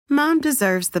Mom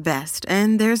deserves the best,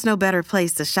 and there's no better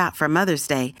place to shop for Mother's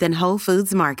Day than Whole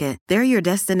Foods Market. They're your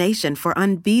destination for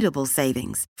unbeatable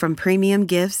savings, from premium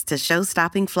gifts to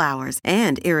show-stopping flowers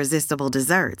and irresistible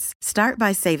desserts. Start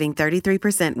by saving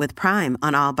 33% with Prime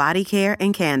on all body care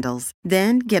and candles.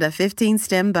 Then get a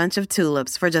 15-stem bunch of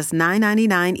tulips for just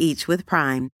 $9.99 each with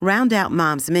Prime. Round out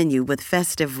Mom's menu with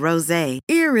festive rosé,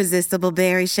 irresistible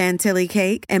berry chantilly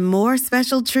cake, and more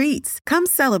special treats. Come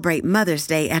celebrate Mother's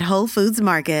Day at Whole Foods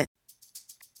Market.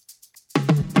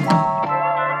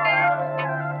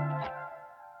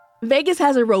 Vegas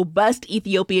has a robust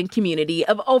Ethiopian community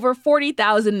of over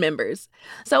 40,000 members.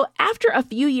 So after a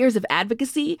few years of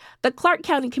advocacy, the Clark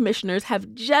County Commissioners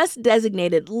have just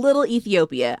designated Little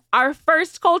Ethiopia our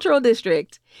first cultural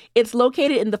district. It's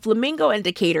located in the Flamingo and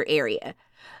Decatur area.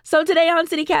 So today on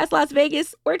CityCast Las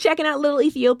Vegas, we're checking out Little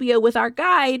Ethiopia with our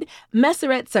guide,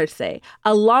 Meseret Serse,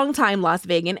 a longtime Las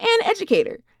Vegan and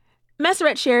educator.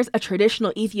 Meseret shares a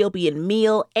traditional Ethiopian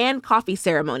meal and coffee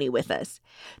ceremony with us,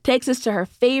 takes us to her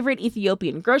favorite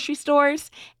Ethiopian grocery stores,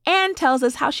 and tells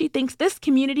us how she thinks this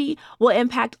community will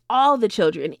impact all the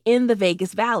children in the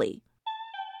Vegas Valley.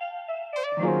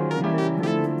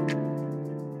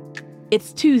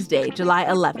 It's Tuesday, July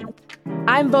 11th.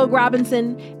 I'm Vogue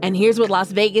Robinson, and here's what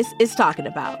Las Vegas is talking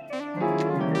about.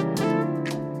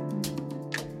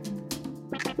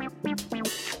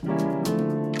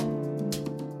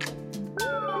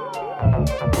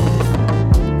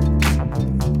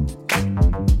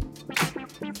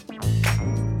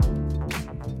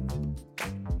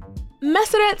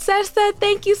 Meseret Serse,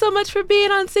 thank you so much for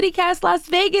being on CityCast Las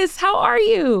Vegas. How are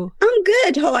you? I'm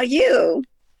good. How are you?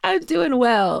 I'm doing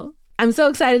well. I'm so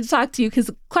excited to talk to you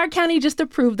because Clark County just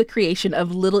approved the creation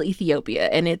of Little Ethiopia,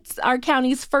 and it's our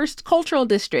county's first cultural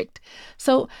district.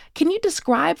 So can you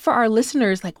describe for our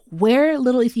listeners where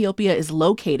Little Ethiopia is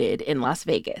located in Las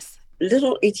Vegas?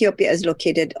 Little Ethiopia is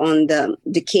located on the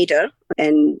Decatur,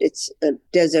 and it's a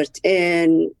desert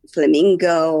in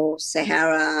Flamingo,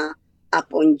 Sahara,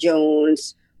 up on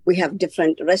Jones. We have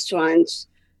different restaurants,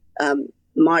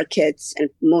 markets, and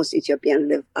most Ethiopians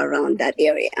live around that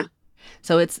area.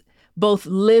 So it's both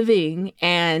living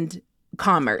and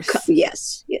commerce.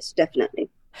 Yes, definitely.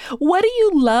 What do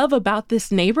you love about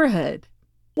this neighborhood?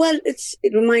 Well,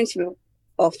 it reminds me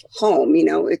of home.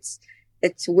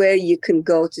 It's where you can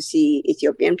go to see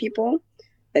Ethiopian people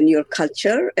and your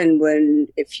culture. And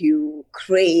if you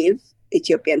crave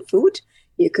Ethiopian food,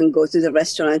 you can go to the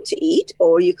restaurant to eat,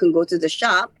 or you can go to the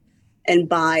shop and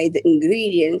buy the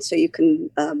ingredients so you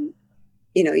can,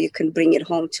 you can bring it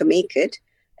home to make it.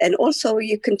 And also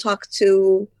you can talk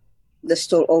to the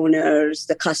store owners,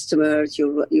 the customers,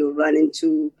 you run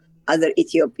into other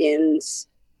Ethiopians.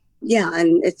 Yeah,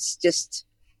 and it's just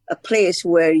a place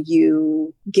where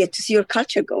you get to see your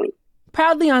culture going.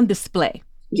 Proudly on display.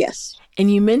 Yes.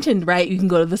 And you mentioned, right, you can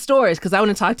go to the stores, because I want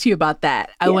to talk to you about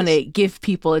that. I want to give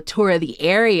people a tour of the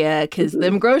area because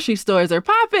them grocery stores are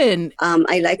popping.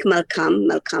 I like Malcolm.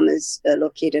 Malcolm is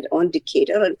located on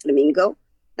Decatur and Flamingo,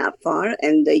 not far.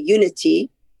 And the Unity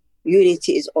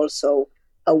is also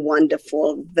a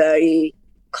wonderful, very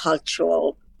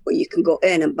cultural, where you can go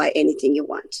in and buy anything you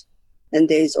want. And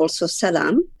there's also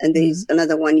Salam, and there's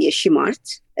another one,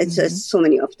 Yeshimart. It's just so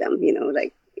many of them,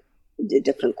 the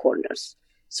different corners.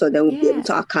 So then we'll be able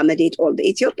to accommodate all the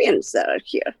Ethiopians that are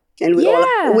here. And we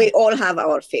all have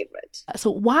our favorite. So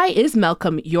why is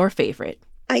Malcolm your favorite?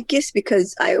 I guess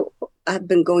because I've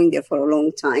been going there for a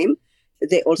long time.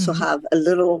 They also have a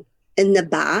little in the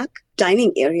back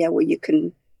dining area where you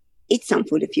can eat some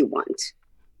food if you want.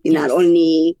 You're not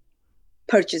only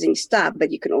purchasing stuff,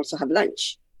 but you can also have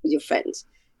lunch with your friends.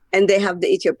 And they have the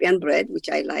Ethiopian bread, which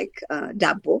I like,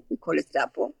 dabo. We call it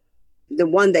dabo. The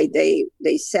one that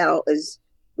they sell is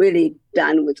really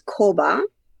done with koba.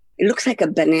 It looks like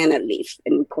a banana leaf,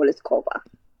 and we call it koba.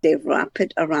 They wrap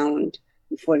it around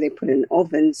before they put it in the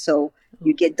oven, so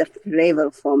you get the flavor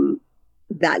from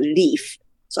that leaf.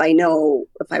 So I know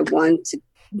if I want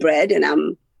bread and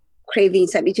I'm craving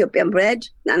some Ethiopian bread,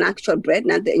 not actual bread,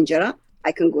 not the injera,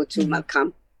 I can go to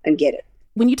Malcolm and get it.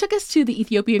 When you took us to the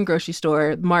Ethiopian grocery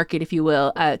store, market, if you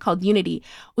will, called Unity,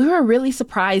 we were really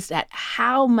surprised at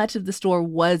how much of the store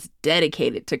was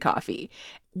dedicated to coffee.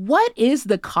 What is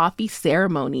the coffee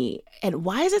ceremony and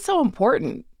why is it so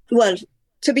important? Well,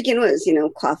 to begin with,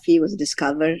 coffee was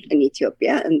discovered in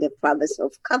Ethiopia in the province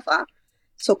of Kaffa.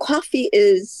 So coffee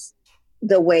is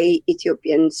the way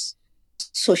Ethiopians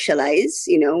socialize.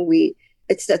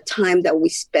 It's the time that we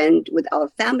spend with our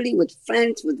family, with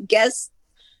friends, with guests,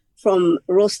 from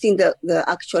roasting the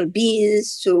actual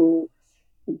beans to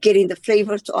getting the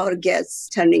flavor to our guests,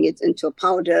 turning it into a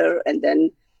powder, and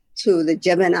then to the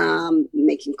jebena,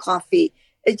 making coffee.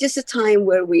 It's just a time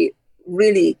where we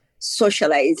really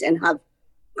socialize and have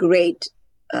great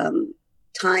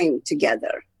time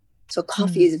together. So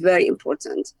coffee is very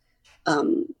important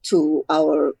to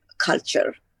our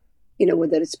culture,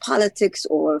 whether it's politics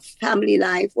or family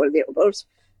life or their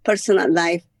personal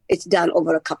life, it's done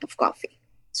over a cup of coffee.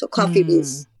 So coffee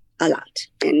means a lot.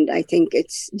 And I think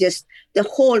it's just the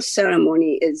whole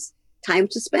ceremony is time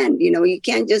to spend. You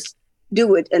can't just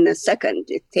do it in a second.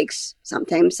 It takes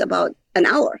sometimes about an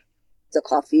hour. The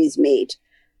coffee is made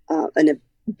in a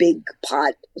big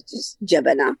pot, which is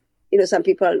jebena. Some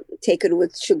people take it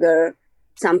with sugar.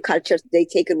 Some cultures, they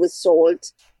take it with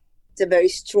salt. It's a very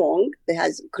strong. It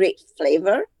has great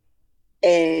flavor.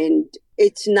 And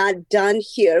it's not done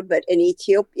here, but in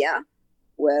Ethiopia,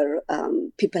 where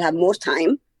people have more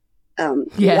time.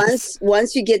 Yes.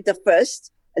 Once you get the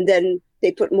first, and then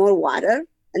they put more water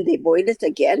and they boil it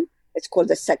again. It's called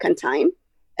the second time.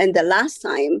 And the last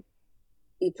time,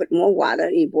 you put more water,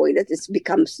 you boil it, it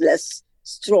becomes less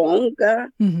stronger.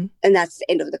 And that's the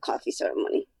end of the coffee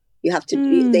ceremony. You have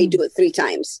to, they do it 3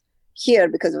 times. Here,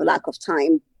 because of lack of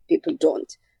time, people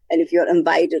don't. And if you're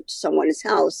invited to someone's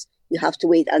house, you have to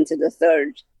wait until the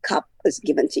 3rd cup is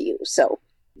given to you. So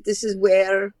this is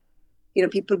where,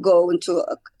 people go into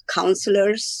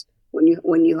counselors when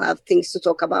you have things to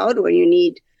talk about, when you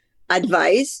need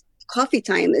advice. Coffee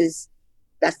time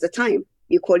that's the time.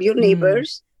 You call your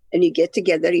neighbors and you get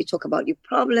together, you talk about your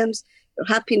problems, your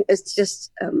happiness. It's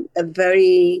just a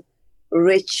very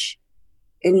rich,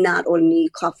 and not only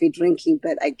coffee drinking,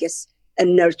 but I guess a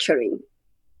nurturing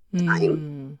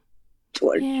time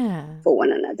for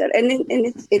one another. And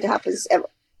it happens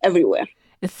everywhere.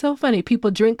 It's so funny. People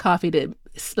drink coffee to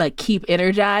keep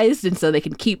energized, and so they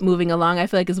can keep moving along. I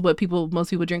feel like is what most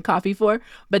people drink coffee for.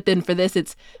 But then for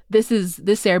this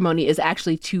ceremony is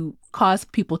actually to cause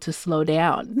people to slow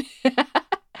down.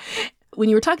 When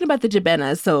you were talking about the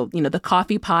jebenas, so, the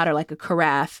coffee pot or like a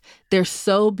carafe, they're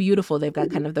so beautiful. They've got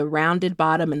kind of the rounded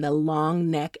bottom and the long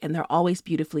neck, and they're always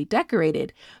beautifully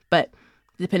decorated. But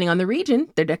depending on the region,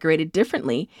 they're decorated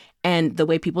differently. And the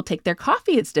way people take their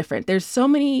coffee, it's different. There's so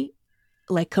many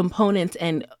components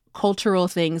and cultural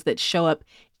things that show up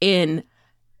in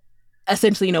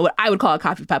essentially, what I would call a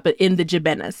coffee pot, but in the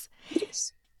jebenas.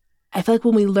 Yes. I feel like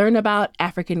when we learn about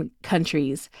African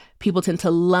countries, people tend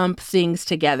to lump things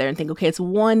together and think, okay, it's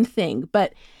one thing.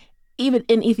 But even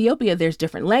in Ethiopia, there's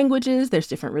different languages, there's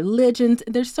different religions,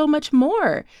 there's so much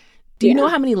more. Do you know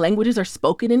how many languages are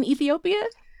spoken in Ethiopia?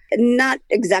 Not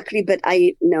exactly, but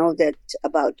I know that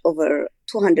about over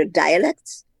 200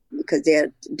 dialects, because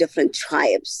they're different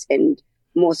tribes, and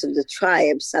most of the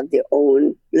tribes have their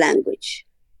own language.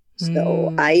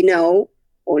 So I know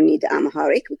only the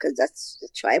Amharic, because that's the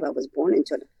tribe I was born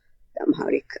into,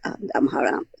 the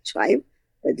Amhara tribe.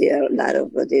 But there are a lot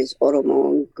of, there's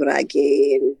Oromo,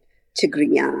 Gurage, and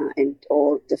Tigrinya, and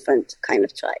all different kind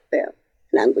of tribe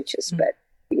languages, but,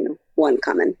 one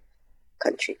common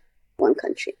country, one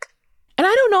country. And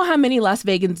I don't know how many Las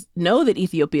Vegans know that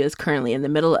Ethiopia is currently in the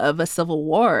middle of a civil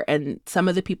war, and some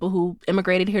of the people who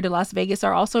immigrated here to Las Vegas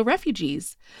are also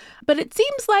refugees. But it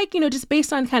seems like, just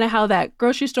based on kind of how that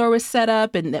grocery store was set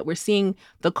up and that we're seeing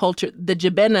the culture, the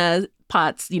jebena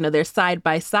pots, they're side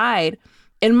by side.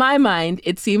 In my mind,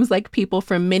 it seems like people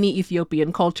from many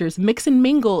Ethiopian cultures mix and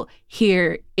mingle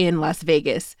here in Las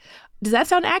Vegas. Does that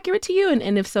sound accurate to you?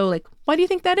 And if so, why do you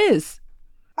think that is?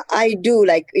 I do,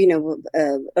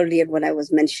 earlier when I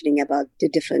was mentioning about the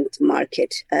different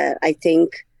market, I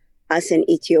think as an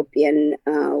Ethiopian,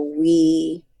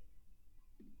 we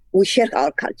share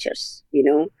our cultures,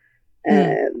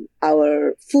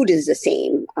 our food is the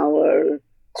same, our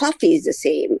coffee is the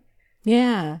same.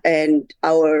 Yeah. And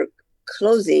our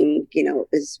clothing,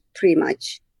 is pretty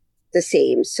much the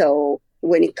same. So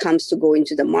when it comes to going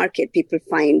to the market, people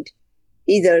find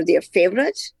either their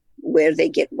favorite, where they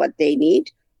get what they need,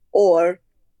 or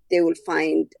they will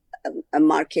find a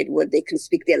market where they can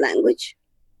speak their language.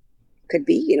 Could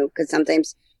be, because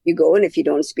sometimes you go and if you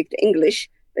don't speak the English,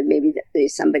 but maybe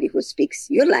there's somebody who speaks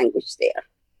your language there.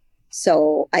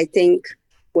 So I think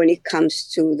when it comes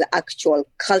to the actual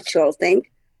cultural thing,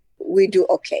 we do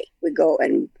okay. We go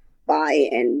and buy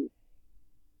and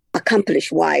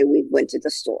accomplish why we went to the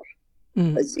store.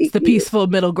 It's the peaceful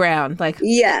middle ground.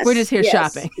 Yes, we're just here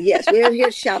shopping. Yes, we're here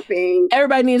shopping.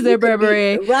 Everybody needs their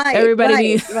Burberry. Everybody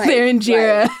needs their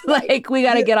injera. We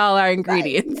got to get all our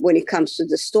ingredients. When it comes to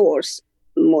the stores,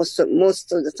 most of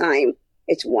the time,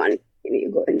 it's one.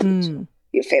 You go into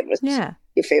your favorite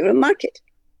market.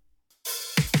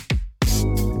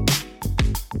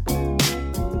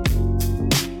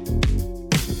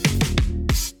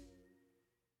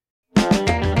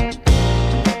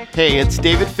 Hey, it's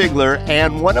David Figler,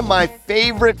 and one of my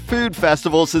favorite food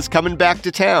festivals is coming back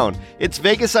to town. It's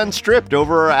Vegas Unstripped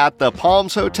over at the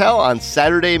Palms Hotel on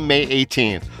Saturday, May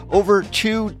 18th. Over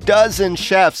 24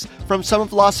 chefs from some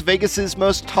of Las Vegas's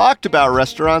most talked about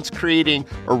restaurants creating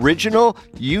original,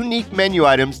 unique menu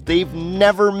items they've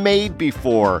never made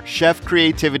before. Chef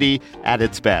creativity at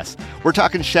its best. We're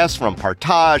talking chefs from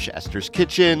Partage, Esther's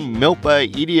Kitchen,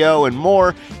 Milpa, EDO, and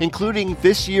more, including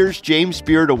this year's James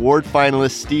Beard Award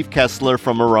finalist Steve Kessler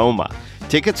from Aroma.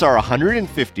 Tickets are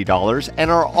 $150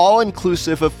 and are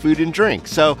all-inclusive of food and drink,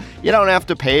 so you don't have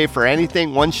to pay for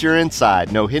anything once you're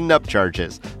inside. No hidden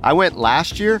upcharges. I went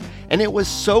last year, and it was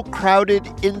so crowded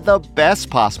in the best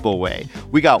possible way.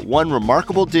 We got one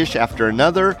remarkable dish after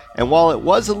another, and while it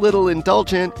was a little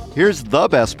indulgent, here's the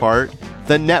best part.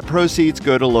 The net proceeds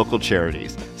go to local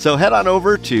charities. So head on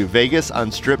over to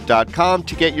vegasunstrip.com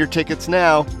to get your tickets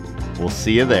now. We'll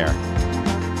see you there.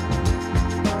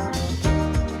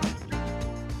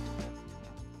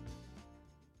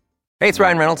 Hey, it's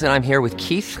Ryan Reynolds, and I'm here with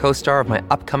Keith, co-star of my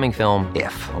upcoming film,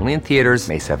 If, only in theaters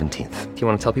May 17th. Do you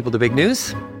want to tell people the big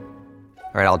news?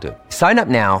 All right, I'll do it. Sign up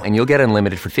now and you'll get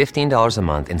unlimited for $15 a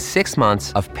month and 6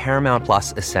 months of Paramount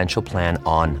Plus Essential Plan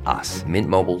on us.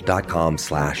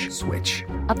 MintMobile.com/switch.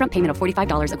 Upfront payment of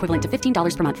 $45 equivalent to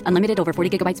 $15 per month. Unlimited over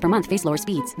 40 gigabytes per month. Face lower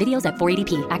speeds. Videos at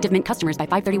 480p. Active Mint customers by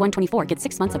 531.24 get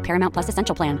 6 months of Paramount Plus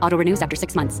Essential Plan. Auto renews after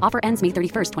 6 months. Offer ends May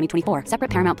 31st, 2024.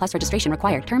 Separate Paramount Plus registration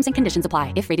required. Terms and conditions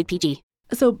apply if rated PG.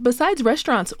 So besides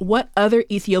restaurants, what other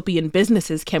Ethiopian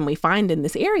businesses can we find in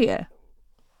this area?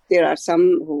 There are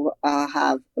some who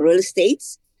have real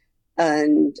estates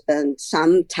and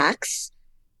some tax.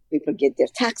 People get their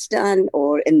tax done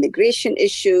or immigration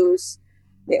issues.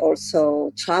 They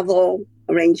also travel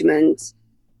arrangements,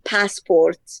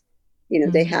 passports.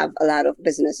 They have a lot of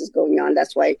businesses going on.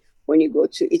 That's why when you go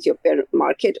to Ethiopian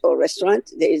market or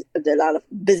restaurant, there's a lot of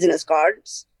business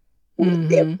cards.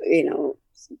 They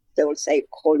will say,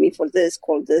 call me for this,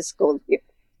 call this, call here.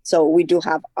 So we do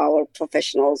have our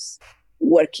professionals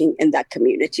working in that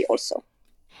community also.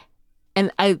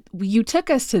 And you took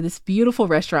us to this beautiful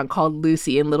restaurant called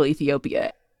Lucy in Little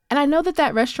Ethiopia. And I know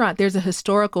that restaurant, there's a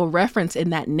historical reference in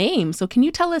that name. So can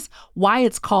you tell us why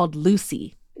it's called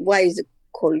Lucy? Why is it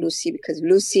called Lucy? Because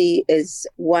Lucy is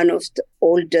one of the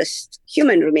oldest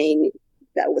human remains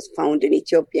that was found in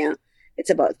Ethiopia.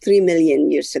 It's about 3 million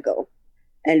years ago.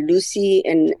 And Lucy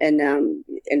in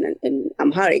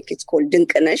Amharic, it's called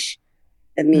Dinkanesh.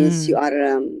 It means you are,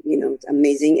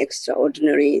 amazing,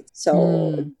 extraordinary.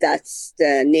 So that's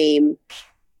the name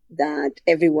that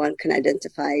everyone can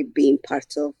identify being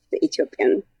part of the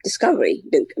Ethiopian discovery,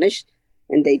 Dinkanesh.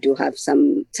 And they do have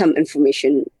some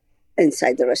information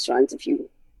inside the restaurant. If you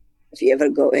ever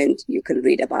go in, you can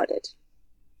read about it.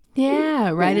 Yeah,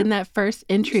 right in that first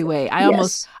entryway. I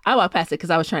walked past it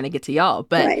because I was trying to get to y'all,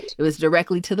 but It was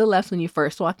directly to the left when you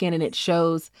first walk in, and it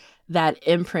shows that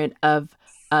imprint of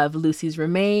Lucy's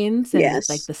remains and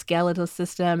like the skeletal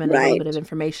system and a little bit of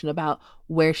information about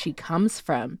where she comes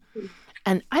from.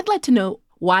 And I'd like to know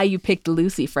why you picked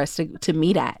Lucy for us to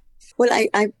meet at. Well,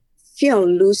 I feel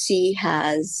Lucy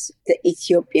has the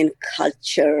Ethiopian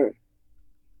culture.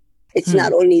 It's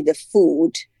not only the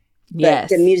food, but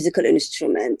the musical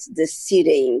instruments, the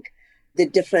seating, the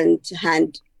different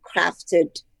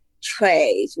handcrafted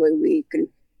trays where you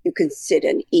can sit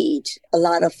and eat. A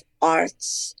lot of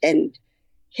arts and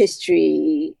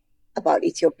history about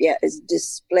Ethiopia is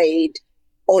displayed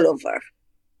all over.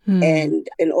 And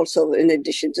also in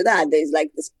addition to that, there's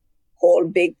like this whole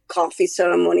big coffee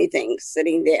ceremony thing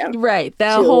sitting there. Right.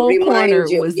 That whole corner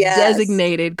was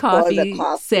designated coffee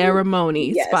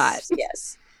ceremony spot.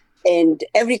 Yes. And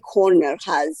every corner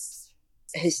has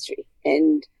history.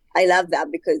 And I love that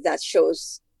because that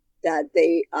shows that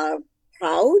they are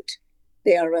proud.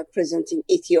 They are representing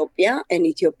Ethiopia and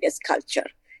Ethiopia's culture.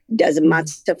 Doesn't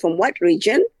matter from what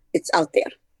region, it's out there.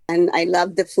 And I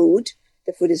love the food.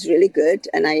 The food is really good.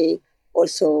 And I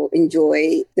also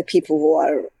enjoy the people who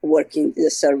are working.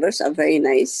 The servers are very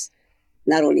nice.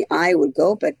 Not only I would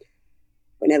go, but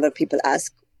whenever people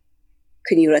ask,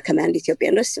 can you recommend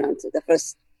Ethiopian restaurants? The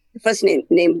first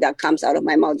name that comes out of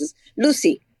my mouth is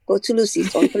Lucy. Go to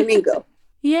Lucy's on Flamingo.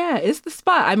 Yeah, it's the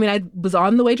spot. I mean, I was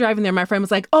on the way driving there. My friend was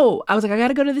like, I got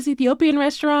to go to this Ethiopian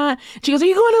restaurant. She goes, are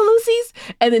you going to Lucy's?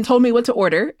 And then told me what to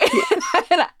order.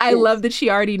 And I love that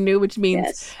she already knew, which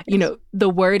means, the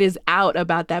word is out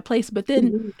about that place. But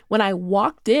then when I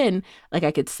walked in, like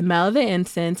I could smell the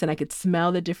incense and I could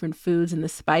smell the different foods and the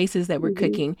spices that were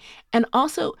cooking. And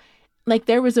also, like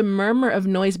there was a murmur of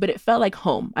noise, but it felt like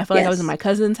home. I felt like I was in my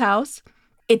cousin's house.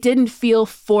 It didn't feel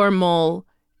formal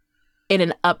in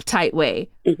an uptight way,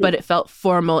 but it felt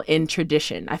formal in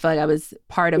tradition. I felt like I was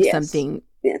part of something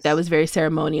that was very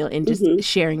ceremonial in just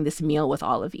sharing this meal with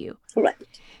all of you. Right.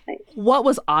 What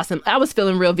was awesome, I was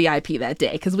feeling real VIP that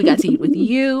day because we got to eat with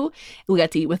you, we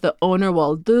got to eat with the owner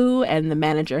Waldu and the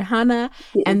manager Hannah,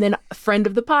 and then a friend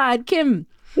of the pod, Kim.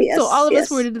 Yes, so all of us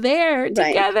were there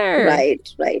together.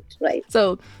 Right.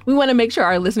 So we want to make sure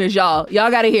our listeners, y'all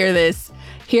got to hear this,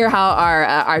 hear how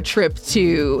our trip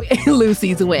to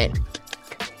Lucy's went.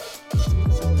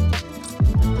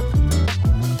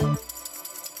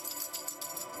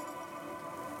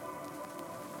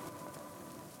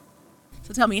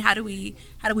 So tell me, how do we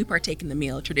partake in the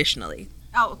meal traditionally?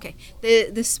 Oh, okay.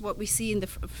 This is what we see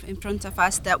in front of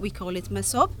us that we call it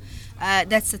masob.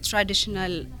 That's a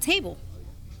traditional table.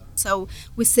 So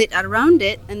we sit around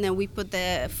it and then we put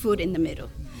the food in the middle.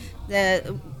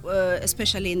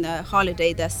 Especially in the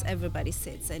holiday, that's everybody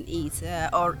sits and eats.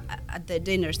 Or at the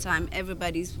dinner time,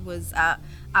 everybody was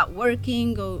out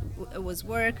working or was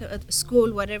work at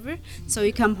school, whatever. So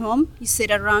you come home, you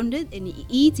sit around it and you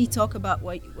eat. You talk about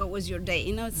what was your day.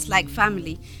 It's like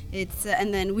family.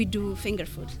 And then we do finger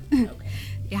food.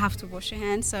 You have to wash your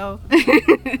hands, so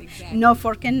no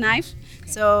fork and knife.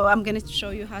 So I'm gonna show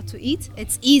you how to eat.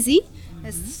 It's easy.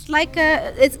 It's like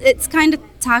it's kind of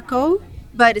taco,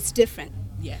 but it's different.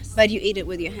 Yes. But you eat it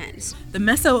with your hands. The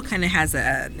meso kind of has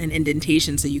an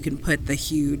indentation, so you can put the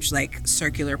huge, like,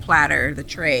 circular platter, the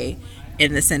tray,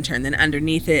 in the center, and then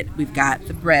underneath it, we've got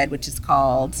the bread, which is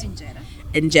called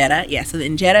injera. Yeah, so the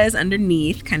injera is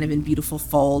underneath, kind of in beautiful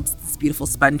folds. This beautiful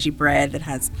spongy bread that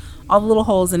has all the little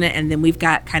holes in it, and then we've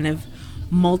got kind of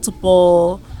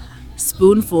multiple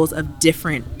spoonfuls of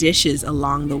different dishes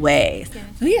along the way.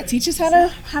 So yeah, teach us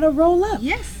how to roll up.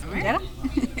 Yes. Right.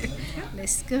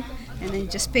 Let's go. And then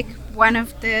just pick one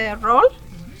of the roll.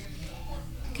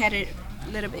 Cut it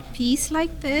a little bit piece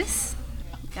like this.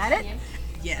 Got it?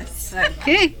 Yes.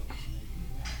 Okay.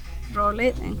 Roll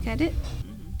it and cut it.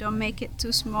 Don't make it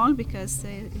too small because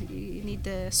you need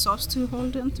the sauce to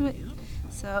hold onto it.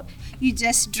 So you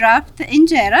just drop the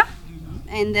injera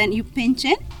and then you pinch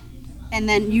it and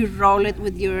then you roll it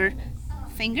with your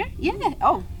finger. Yeah.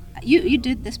 Oh, you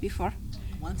did this before.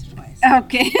 Once or twice.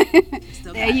 Okay.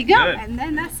 There you go. Good. And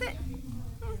then that's it.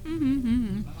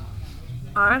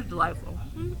 Oh, that's delightful.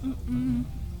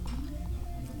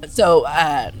 So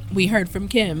we heard from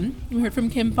Kim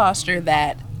Foster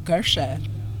that Gursha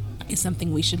is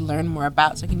something we should learn more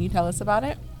about. So can you tell us about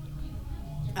it?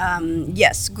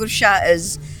 Yes, Gursha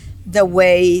is the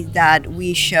way that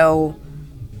we show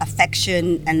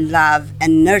affection and love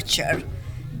and nurture.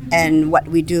 And what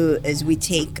we do is we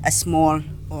take a small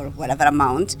or whatever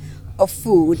amount of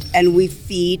food and we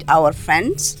feed our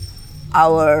friends,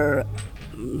 our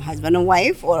husband and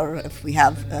wife, or if we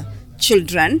have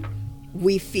children,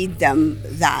 we feed them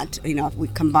that, we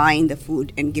combine the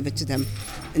food and give it to them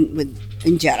with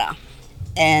injera.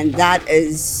 And that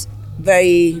is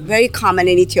very, very common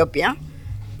in Ethiopia.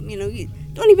 You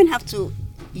don't even have to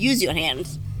use your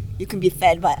hands. You can be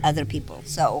fed by other people.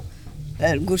 So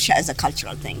Gursha is a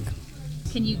cultural thing.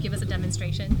 Can you give us a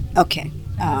demonstration? Okay.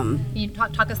 Can you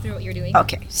talk us through what you're doing?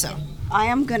 Okay, so I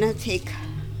am going to take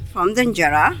from the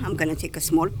injera, I'm going to take a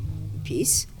small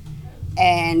piece.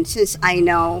 And since I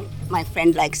know my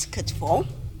friend likes katfo,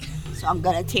 so I'm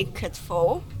going to take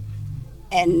katfo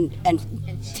and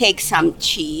take some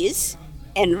cheese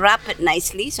and wrap it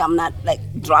nicely so I'm not like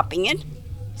dropping it.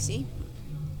 See?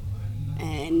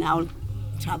 And now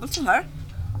travel to her.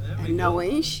 And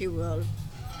knowing she will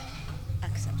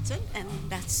accept it. And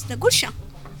that's the Gursha.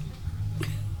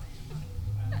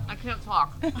 I can't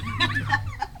talk.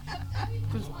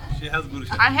 She has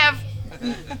Gursha.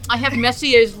 I have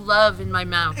Messier's love in my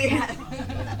mouth.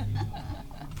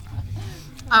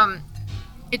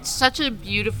 It's such a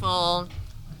beautiful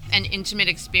and intimate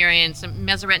experience.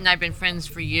 Meseret and I have been friends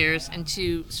for years, and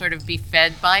to sort of be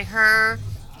fed by her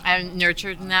and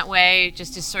nurtured in that way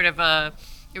just is sort of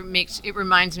it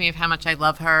reminds me of how much I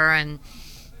love her and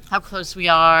how close we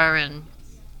are, and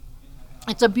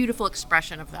it's a beautiful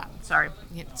expression of that. Sorry,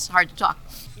 it's hard to talk.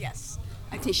 Yes,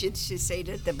 I think she said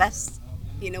it the best.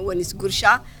 When it's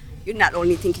Gursha, you're not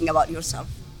only thinking about yourself,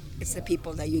 it's the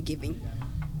people that you're giving.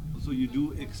 So you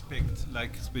do expect,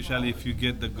 like, especially if you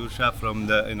get the Gursha from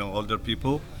the older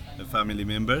people, the family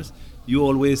members, you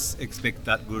always expect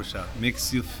that Gursha.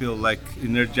 Makes you feel like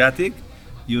energetic.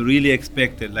 You really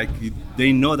expect it. Like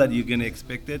they know that you're gonna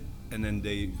expect it, and then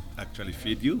they actually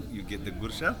feed you. You get the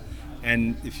Gursha,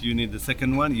 and if you need the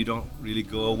second one, you don't really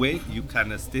go away. You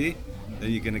kind of stay.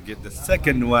 Then you're gonna get the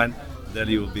second one. Then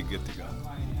you will be good to go.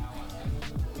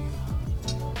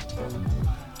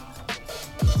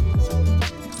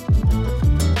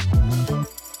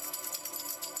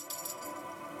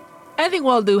 I think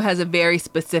Waldo has a very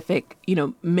specific,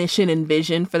 mission and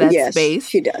vision for that space.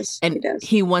 She does. And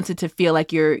he wants it to feel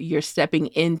like you're stepping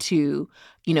into,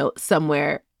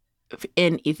 somewhere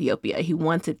in Ethiopia. He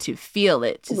wants it to feel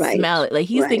it, to smell it. Like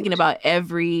he's thinking about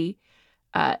every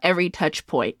touch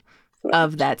point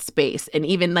of that space. And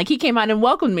even like he came out and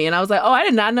welcomed me and I was like, oh, I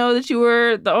did not know that you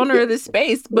were the owner of this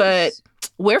space, but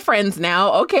we're friends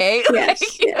now. Okay.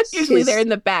 Yes. Usually they're in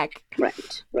the back. Right.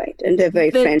 And they're very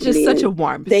friendly. Just such a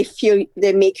warmth. They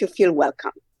make you feel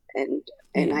welcome. And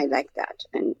I like that.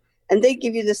 And they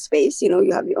give you the space,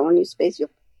 you have your own space. Your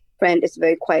friend is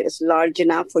very quiet. It's large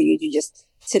enough for you to just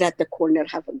sit at the corner,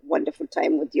 have a wonderful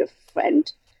time with your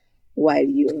friend while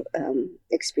you're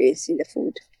experiencing the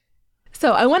food.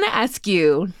 So I want to ask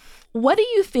you, what do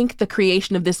you think the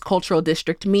creation of this cultural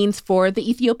district means for the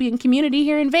Ethiopian community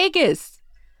here in Vegas?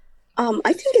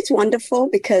 I think it's wonderful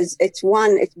because it's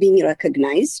being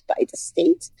recognized by the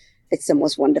state. It's the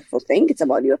most wonderful thing. It's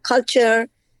about your culture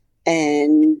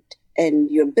and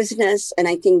your business. And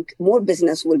I think more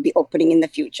business will be opening in the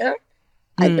future,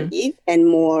 I believe, and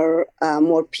more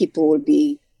people will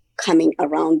be coming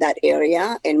around that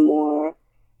area, and more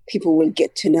people will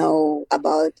get to know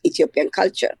about Ethiopian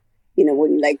culture,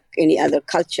 like any other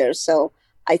culture. So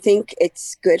I think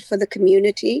it's good for the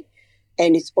community,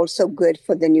 and it's also good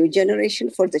for the new generation,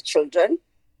 for the children.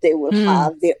 They will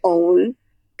have their own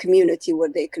community where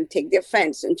they can take their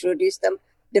friends, introduce them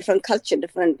different culture,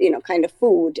 different, kind of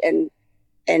food, and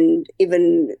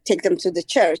even take them to the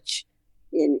church,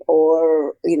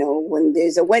 or when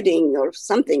there's a wedding or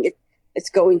something, it's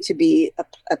going to be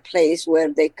a place where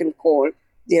they can call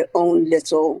their own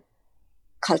little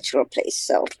cultural place.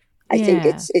 So I think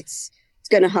it's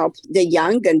going to help the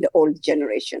young and the old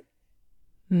generation.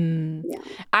 Yeah.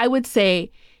 I would say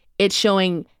it's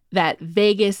showing that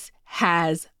Vegas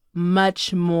has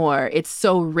much more. It's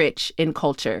so rich in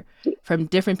culture from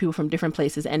different people from different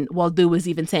places. And Waldo was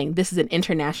even saying this is an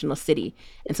international city.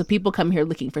 And so people come here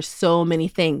looking for so many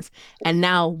things. And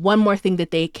now one more thing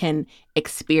that they can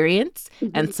experience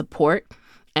and support,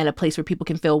 and a place where people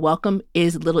can feel welcome,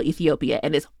 is Little Ethiopia.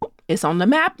 And it's on the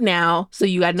map now. So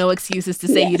you got no excuses to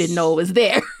say you didn't know it was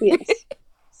there. Yes.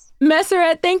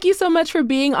 Meseret, thank you so much for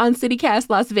being on CityCast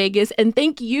Las Vegas. And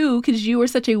thank you because you were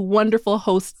such a wonderful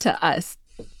host to us.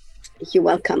 You're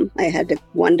welcome. I had a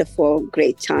wonderful,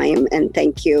 great time. And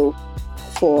thank you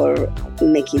for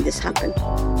making this happen.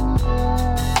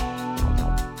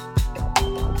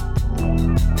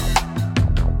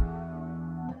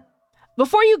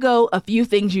 Before you go, a few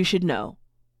things you should know.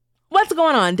 What's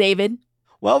going on, David?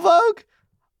 Well, Vogue,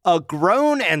 a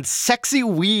grown and sexy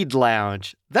weed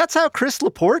lounge. That's how Chris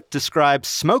Laporte describes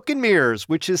Smoke and Mirrors,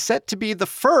 which is set to be the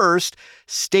first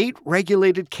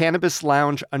state-regulated cannabis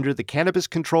lounge under the Cannabis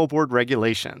Control Board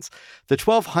regulations. The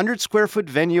 1,200 square foot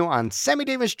venue on Sammy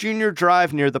Davis Jr.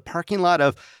 Drive near the parking lot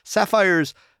of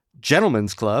Sapphire's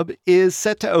Gentlemen's Club is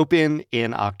set to open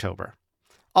in October.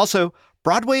 Also,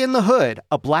 Broadway in the Hood,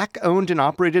 a Black-owned and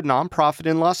operated nonprofit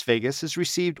in Las Vegas, has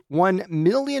received $1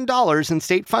 million in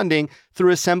state funding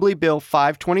through Assembly Bill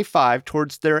 525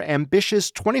 towards their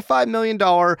ambitious $25 million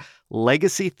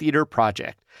Legacy Theater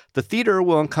project. The theater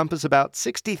will encompass about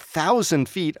 60,000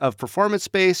 feet of performance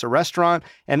space, a restaurant,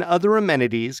 and other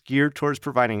amenities geared towards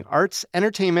providing arts,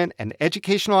 entertainment, and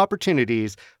educational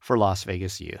opportunities for Las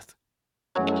Vegas youth.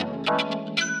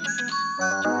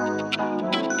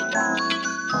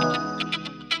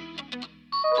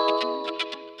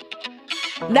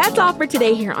 That's all for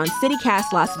today here on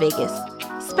CityCast Las Vegas.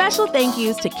 Special thank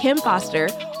yous to Kim Foster,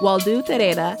 Waldo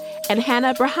Tereda, and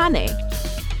Hannah Brahane.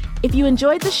 If you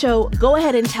enjoyed the show, go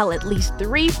ahead and tell at least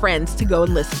 3 friends to go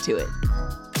and listen to it.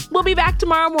 We'll be back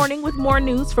tomorrow morning with more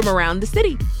news from around the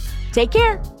city. Take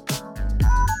care.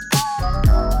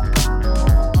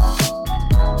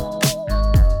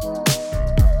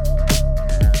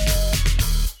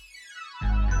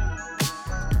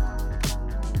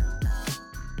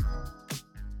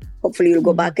 Hopefully you'll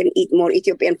go back and eat more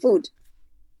Ethiopian food.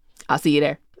 I'll see you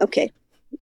there. Okay.